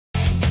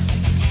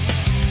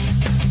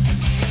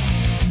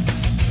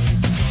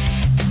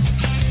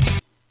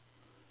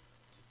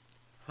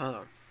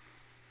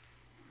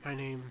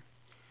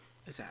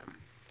is Adam.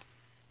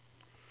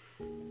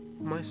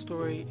 My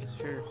story is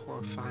very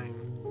horrifying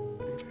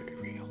and very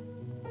real.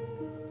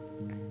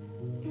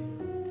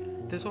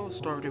 This all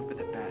started with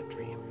a bad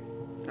dream.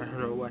 I don't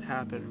know what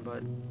happened,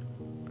 but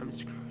I'm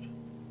screwed.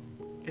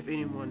 If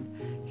anyone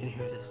can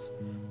hear this,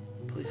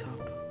 please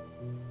help.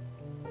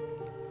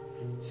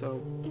 So,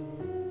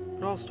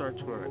 it all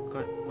starts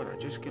when I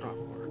just get off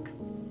work.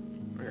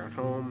 I got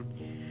home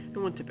and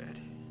went to bed.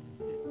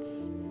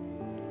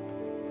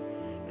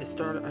 I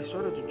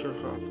started to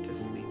drift off to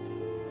sleep,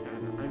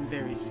 and I'm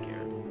very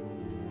scared.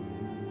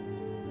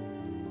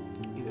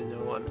 Even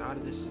though I'm out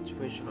of this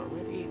situation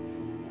already,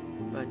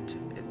 but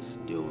it's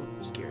still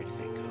scary to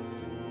think of.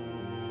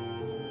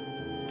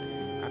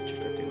 After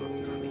drifting off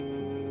to sleep,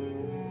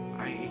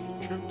 I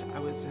dreamt I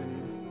was in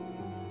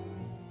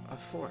a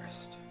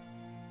forest,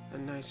 a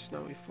nice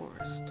snowy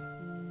forest.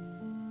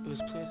 It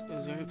was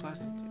very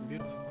pleasant and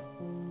beautiful.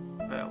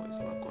 I always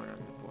love going out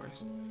in the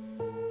forest.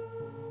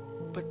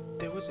 But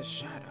there was a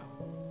shadow.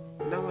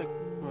 Not like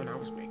one I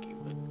was making,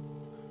 but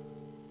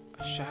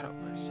a shadow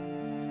person.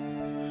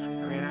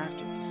 I ran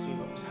after it to see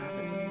what was happening.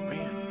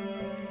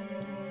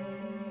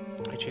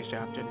 I chased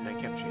after it and I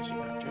kept chasing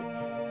after it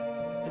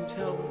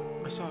until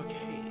I saw a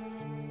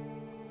cave.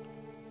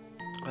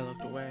 I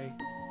looked away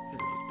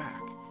and looked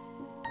back.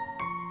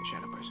 The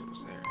shadow person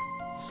was there,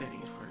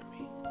 standing in front of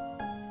me.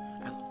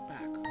 I looked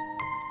back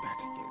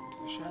again to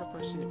the shadow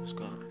person, it was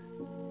gone.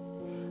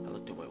 I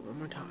looked away one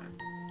more time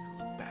and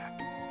looked back.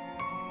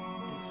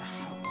 It was a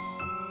house.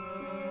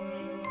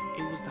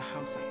 It was the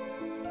house I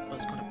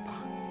was gonna buy.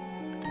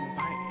 I didn't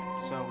buy it yet,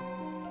 so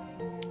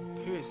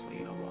curiously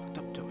I walked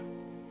up to it.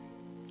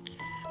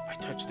 I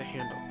touched the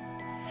handle,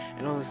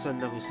 and all of a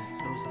sudden I was in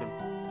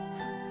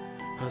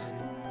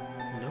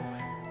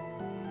nowhere.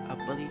 A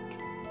bleak,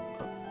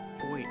 a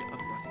void of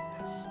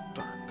nothingness,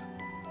 dark.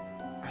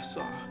 I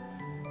saw a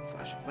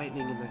flash of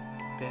lightning in the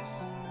abyss,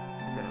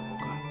 and then I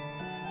woke up.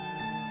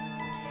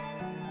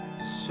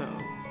 So,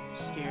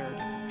 scared,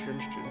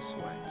 drenched in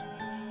sweat,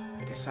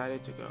 I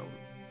decided to go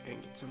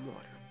and get some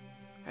water.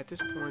 At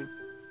this point,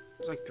 it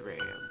was like 3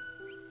 a.m.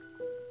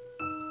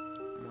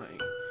 My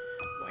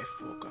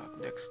wife woke up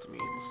next to me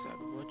and said,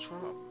 "What's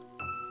wrong?"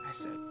 I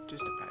said,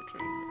 "Just a bad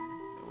dream,"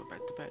 and I went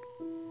back to bed.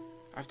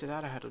 After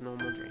that, I had a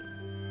normal dream.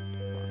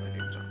 Well, my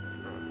dreams aren't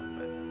really normal,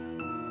 but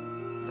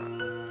not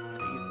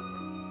the evil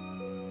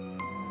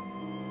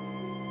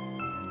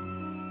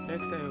one.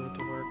 Next day, I went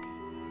to work,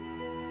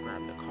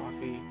 grabbed a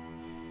coffee,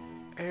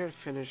 and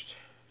finished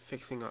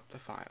fixing up the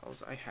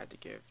files I had to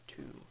give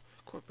to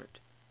corporate.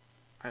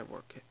 I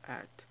work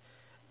at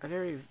a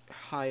very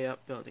high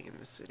up building in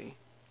the city.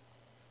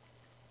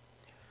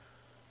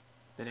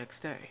 The next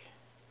day,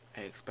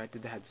 I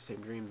expected to have the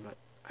same dream, but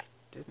I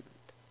didn't.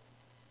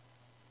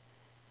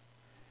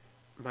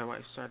 My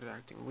wife started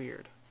acting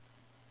weird.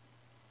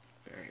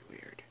 Very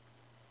weird.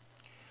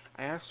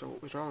 I asked her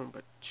what was wrong,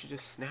 but she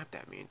just snapped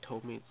at me and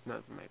told me it's none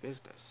of my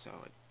business, so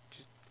I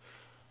just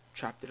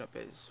chopped it up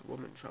as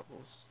woman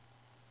troubles.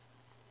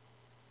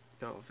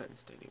 No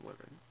offense to any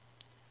women.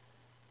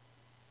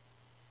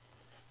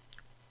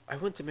 I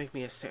went to make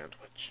me a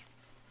sandwich.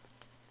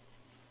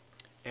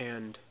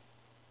 And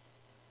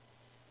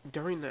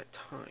during that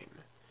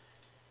time,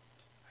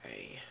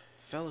 I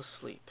fell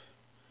asleep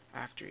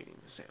after eating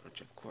the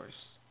sandwich, of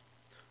course.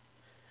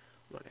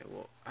 When I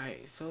woke,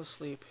 I fell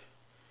asleep,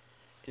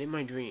 and in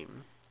my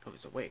dream, I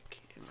was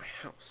awake in my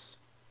house.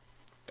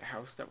 The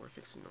house that we're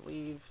fixing to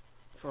leave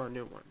for a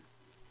new one.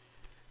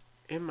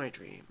 In my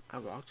dream, I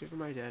walked over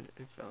my bed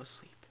and fell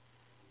asleep.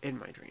 In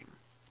my dream.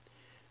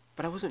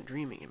 But I wasn't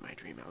dreaming in my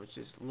dream, I was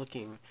just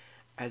looking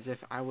as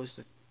if I was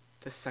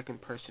the second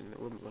person in the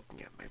room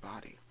looking at my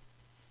body.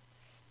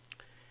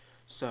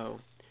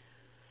 So,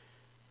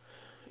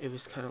 it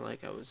was kind of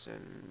like I was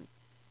in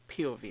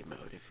POV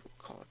mode, if you would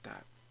call it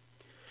that.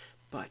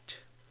 But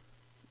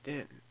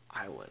then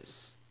I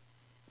was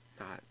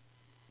not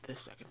the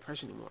second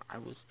person anymore. I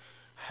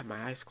had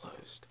my eyes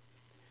closed.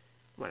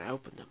 When I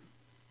opened them,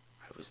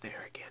 I was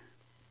there again.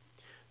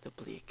 The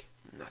bleak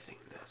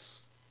nothingness.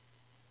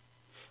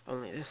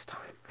 Only this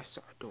time I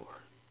saw a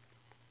door.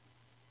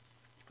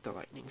 The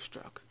lightning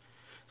struck.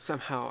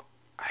 Somehow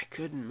I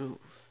couldn't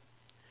move.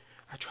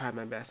 I tried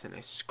my best and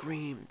I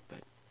screamed,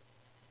 but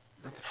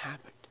nothing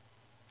happened.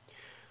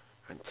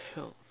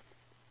 Until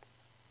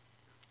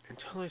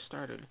I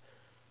started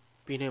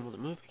being able to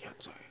move again,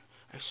 so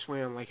I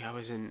swam like I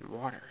was in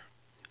water.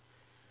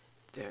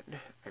 Then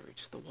I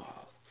reached the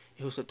wall.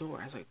 It was a door.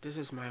 I was like, this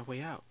is my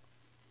way out.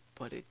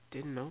 But it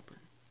didn't open.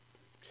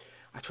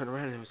 I turned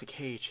around and there was a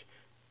cage.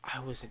 I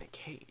was in a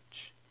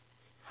cage.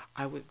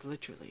 I was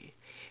literally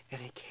in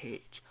a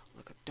cage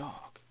like a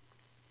dog.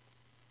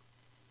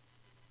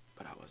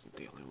 But I wasn't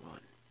the only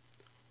one.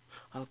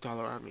 I looked all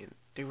around me and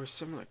they were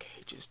similar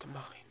cages to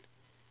mine.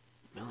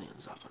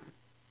 Millions of them.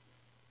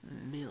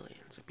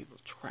 Millions of people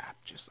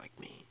trapped just like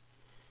me.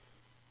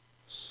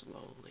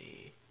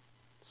 Slowly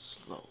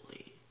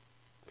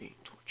being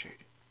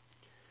tortured.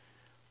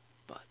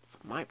 But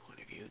from my point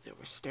of view, they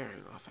were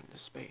staring off into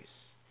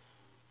space.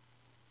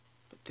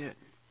 But then,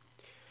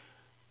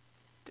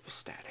 was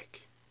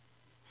static.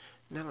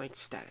 Not like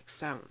static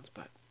sounds,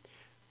 but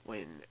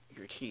when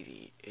your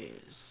TV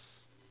is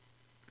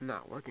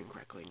not working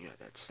correctly and you have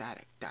that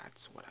static,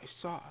 that's what I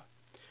saw.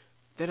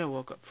 Then I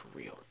woke up for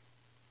real.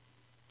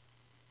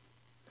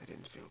 I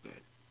didn't feel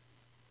good.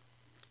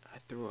 I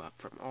threw up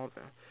from all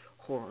the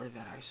horror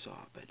that I saw,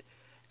 but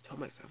I told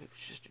myself it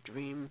was just a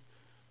dream.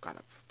 Got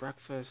up for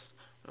breakfast.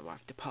 My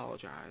wife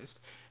apologized,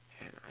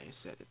 and I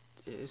said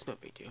it's no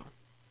big deal.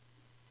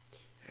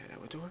 And I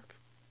went to work.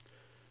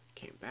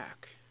 Came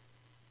back.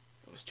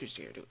 I was too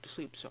scared to go to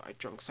sleep, so I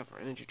drank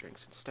several energy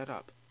drinks and stayed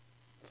up.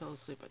 Fell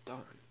asleep at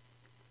dawn.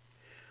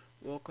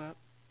 Woke up.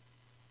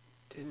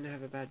 Didn't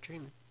have a bad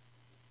dream.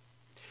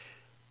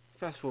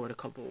 Fast forward a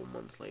couple of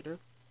months later.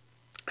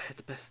 I had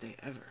the best day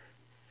ever.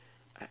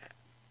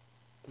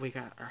 We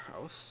got our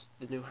house,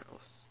 the new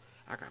house.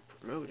 I got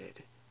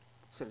promoted.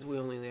 Since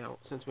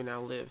we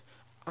now live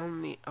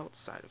on the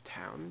outside of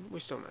town, we're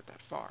still not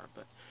that far,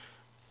 but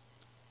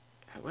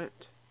I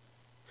went.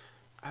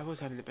 I was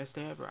having the best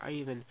day ever. I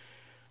even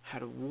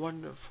had a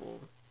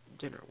wonderful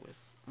dinner with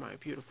my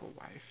beautiful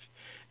wife,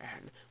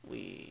 and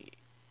we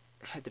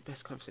had the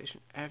best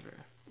conversation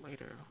ever.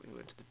 Later, we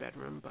went to the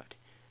bedroom, but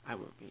I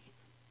won't be.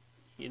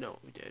 You know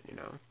what we did, you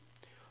know?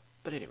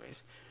 But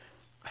anyways,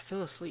 I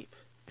fell asleep.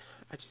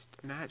 I just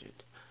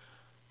imagined.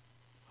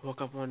 I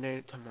woke up one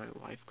day to my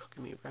wife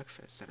cooking me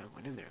breakfast, and I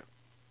went in there.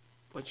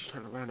 When she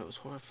turned around, it was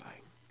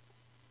horrifying.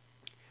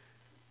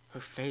 Her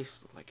face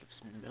looked like it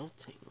was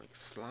melting, like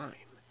slime.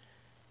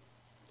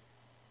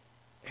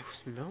 It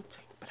was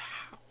melting, but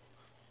how?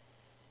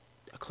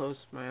 I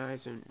closed my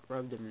eyes and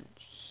rubbed them, and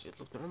it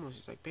looked normal.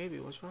 She's like, "Baby,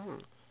 what's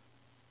wrong?"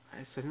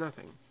 I said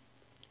nothing.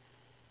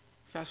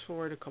 Fast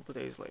forward a couple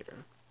days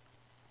later.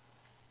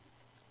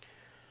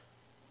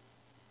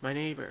 My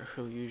neighbor,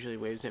 who usually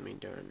waves at me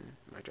during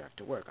my drive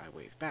to work, I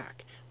wave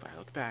back. But I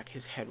looked back,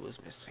 his head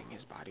was missing.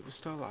 His body was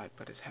still alive,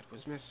 but his head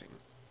was missing.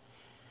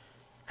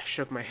 I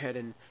shook my head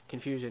in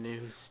confusion, and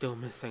it was still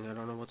missing. I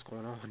don't know what's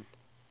going on.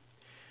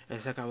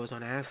 It's like I was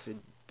on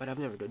acid, but I've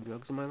never done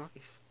drugs in my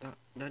life.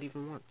 Not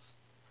even once.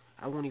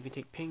 I won't even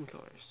take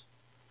painkillers.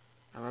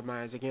 I rubbed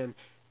my eyes again.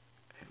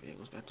 Everything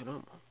was back to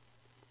normal.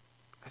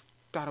 I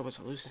thought I was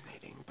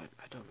hallucinating, but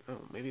I don't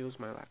know. Maybe it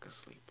was my lack of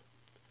sleep.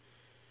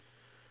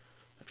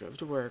 I drove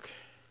to work,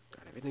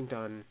 got everything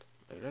done.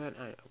 Later that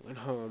night, I went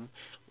home.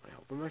 When I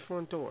opened my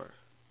front door,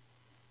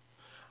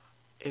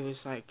 it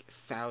was like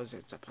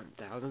thousands upon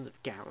thousands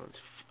of gallons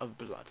of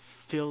blood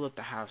filled up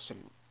the house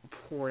and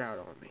poured out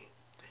on me.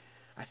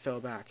 I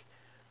fell back.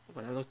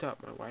 When I looked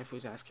up, my wife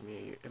was asking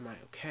me, "Am I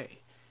okay?"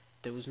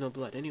 There was no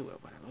blood anywhere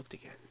when I looked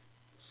again.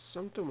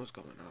 Something was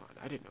going on.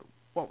 I didn't know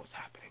what was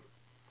happening.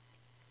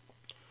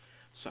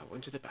 So I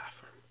went to the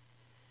bathroom,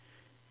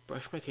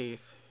 brushed my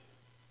teeth,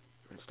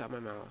 rinsed out my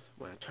mouth.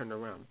 When I turned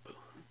around,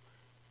 boom.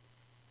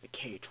 The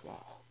cage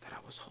wall that I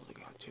was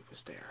holding on to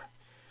was there.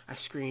 I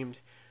screamed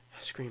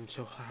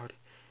so loud,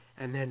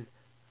 and then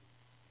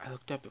I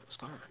looked up, it was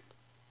gone.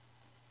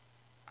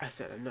 I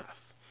said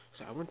enough,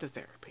 so I went to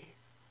therapy.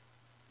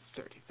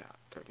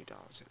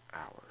 $30 an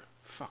hour.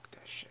 Fuck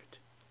that shit.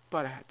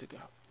 But I had to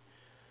go.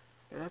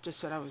 And I just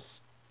said I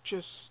was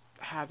just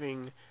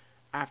having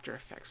after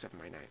effects of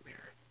my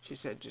nightmare. She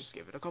said, just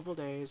give it a couple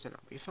days and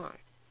I'll be fine.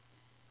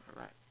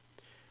 Alright.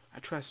 I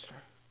trusted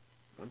her.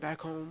 Went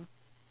back home,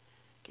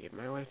 gave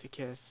my wife a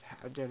kiss,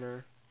 had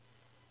dinner.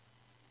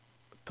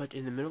 But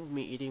in the middle of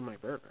me eating my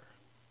burger,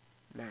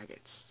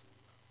 maggots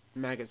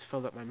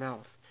filled up my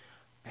mouth,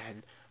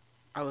 and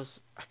I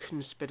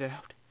couldn't spit it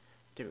out.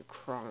 They were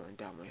crawling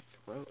down my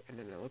throat, and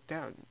then I looked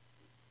down,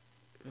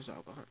 it was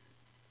all gone.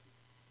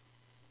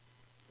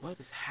 What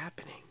is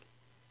happening?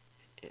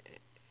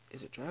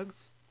 Is it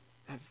drugs?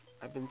 Have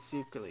I been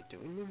secretly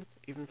doing them,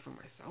 even for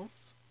myself?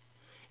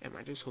 Am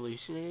I just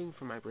hallucinating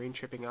from my brain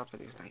tripping out for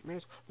these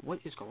nightmares? What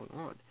is going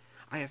on?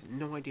 I have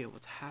no idea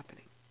what's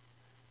happening.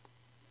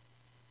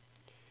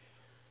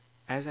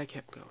 As I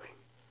kept going,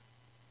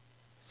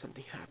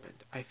 something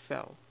happened. I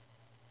fell.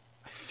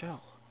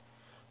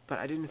 But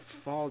I didn't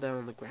fall down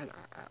on the ground.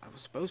 I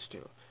was supposed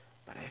to.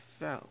 But I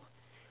fell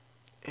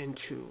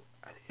into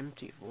an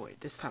empty void.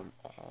 This time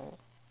all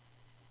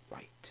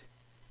white.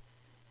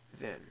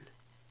 Then,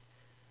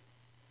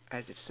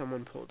 as if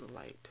someone pulled a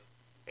light,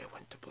 it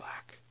went to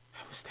black.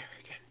 I was there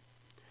again.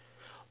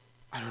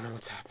 I don't know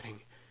what's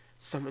happening.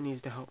 Someone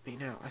needs to help me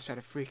now. I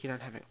started freaking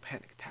out, having a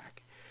panic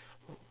attack.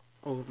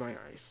 Over my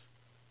eyes.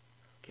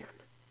 Again.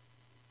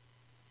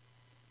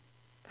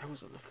 I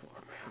was on the floor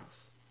of my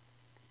house.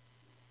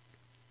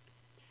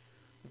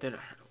 Then I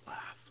heard a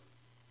laugh.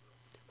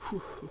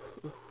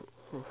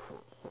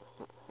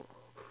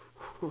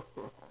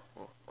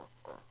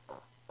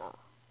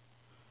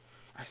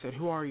 I said,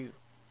 "Who are you?"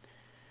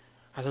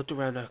 I looked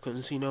around, I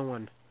couldn't see no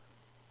one.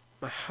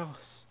 My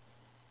house,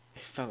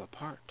 it fell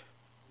apart.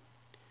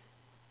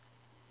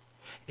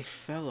 It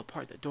fell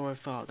apart. The door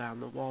fell down,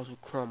 the walls were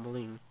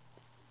crumbling.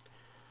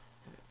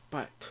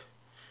 But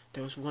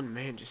there was one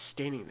man just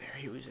standing there.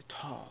 He was a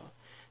tall,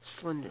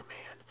 slender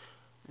man.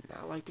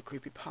 Not like the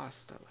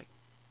creepypasta, like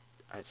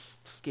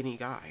skinny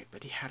guy,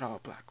 but he had all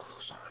black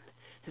clothes on.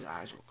 His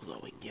eyes were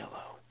glowing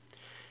yellow.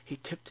 He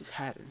tipped his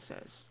hat and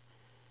says,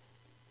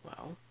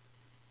 "Well,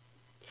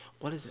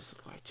 what does this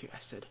look like to you?" I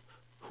said,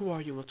 "Who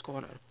are you? What's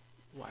going on?"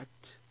 "What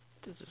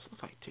does this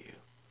look like to you?"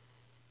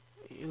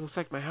 "It looks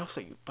like my house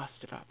that you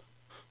busted up."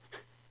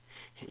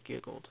 He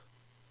giggled.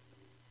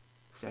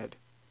 Said,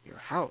 "Your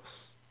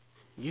house?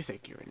 You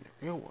think you're in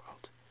the real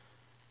world.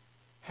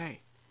 Hey,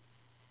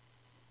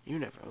 you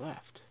never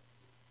left."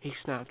 He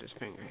snapped his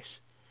fingers.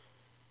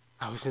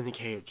 "I was in the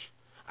cage.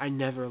 I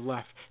never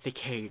left the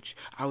cage.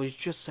 I was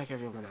just like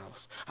everyone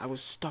else. I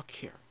was stuck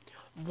here.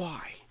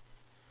 Why?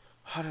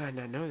 How did I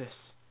not know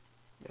this?"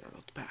 Then I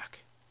looked back.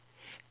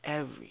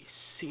 Every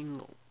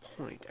single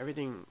point,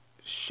 everything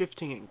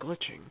shifting and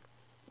glitching,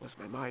 was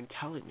my mind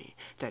telling me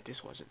that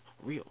this wasn't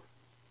real.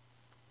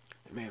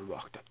 The man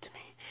walked up to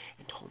me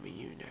and told me,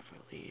 "You never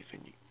leave,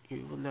 and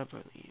you will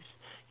never leave.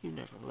 You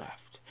never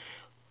left.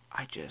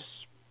 I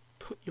just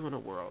put you in a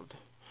world,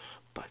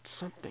 but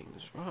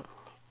something's wrong.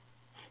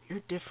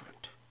 You're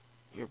different.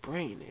 Your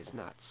brain is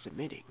not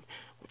submitting,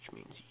 which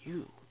means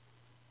you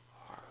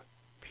are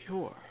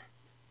pure.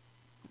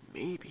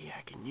 Maybe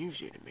I can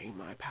use you to make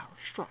my power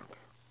stronger."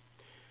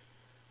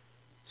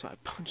 So I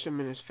punched him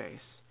in his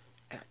face,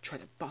 and I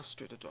tried to bust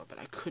through the door, but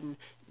I couldn't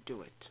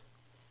do it.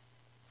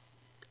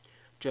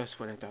 Just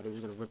when I thought it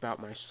was going to rip out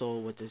my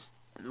soul with this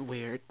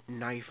weird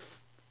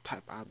knife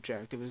type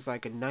object. It was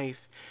like a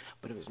knife,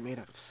 but it was made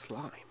out of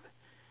slime.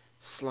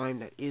 Slime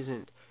that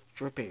isn't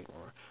dripping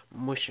or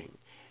mushing.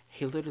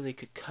 He literally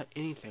could cut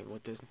anything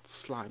with this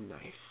slime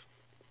knife.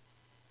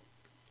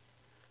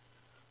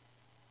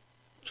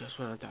 Just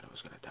when I thought I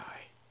was going to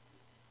die,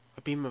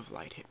 a beam of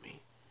light hit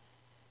me.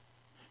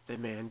 The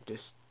man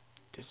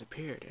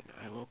disappeared, and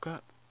I woke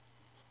up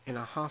in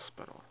a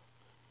hospital.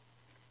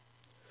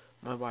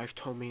 My wife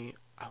told me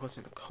I was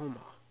in a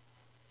coma,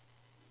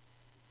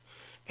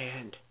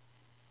 and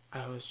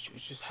she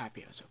was just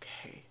happy I was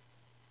okay.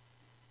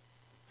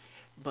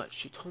 But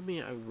she told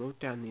me I wrote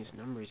down these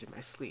numbers in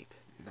my sleep.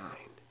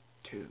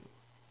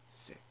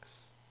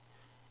 926.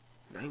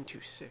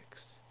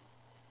 926.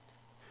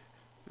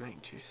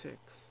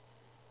 926.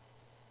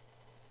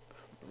 I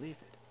don't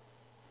believe it.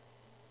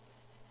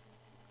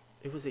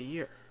 It was a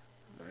year.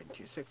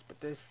 926, but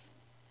this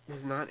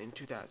was not in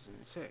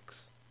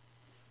 2006.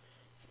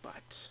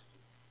 But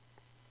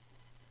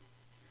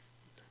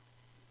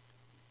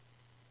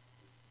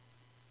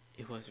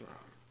it was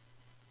wrong.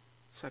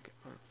 Second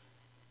month.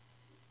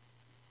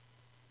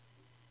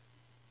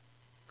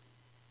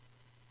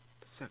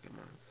 The second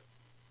month.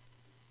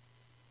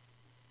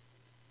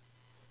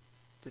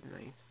 The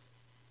 9th.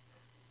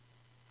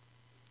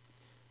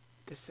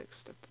 The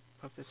 6th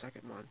of the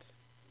second month.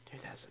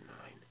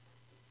 2009.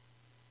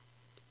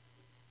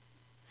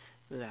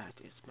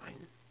 That is my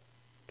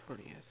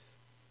 20th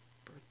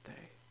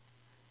birthday.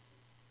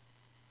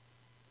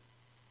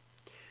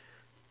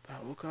 But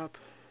I woke up,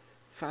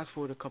 fast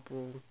forward a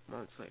couple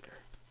months later.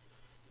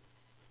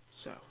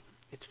 So,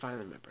 it's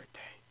finally my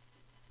birthday.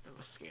 I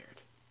was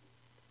scared.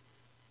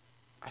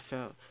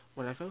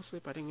 When I fell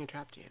asleep, I didn't get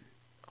trapped again.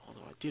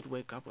 Although I did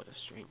wake up with a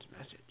strange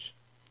message.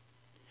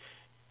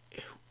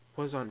 It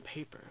was on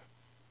paper.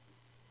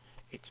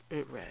 It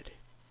read,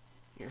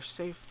 "You're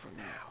safe for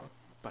now,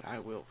 but I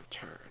will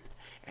return,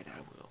 and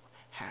I will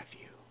have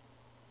you."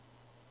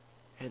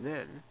 And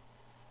then,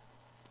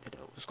 the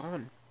note was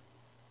gone.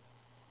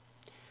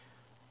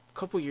 A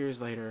couple years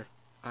later,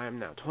 I am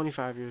now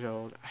 25 years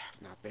old. I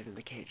have not been in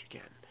the cage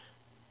again.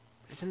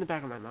 It's in the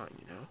back of my mind,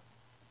 you know?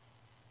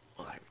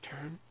 Will I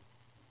return?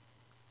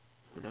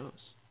 Who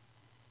knows?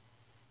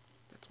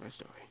 That's my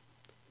story.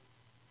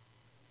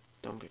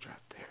 Don't get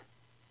trapped there.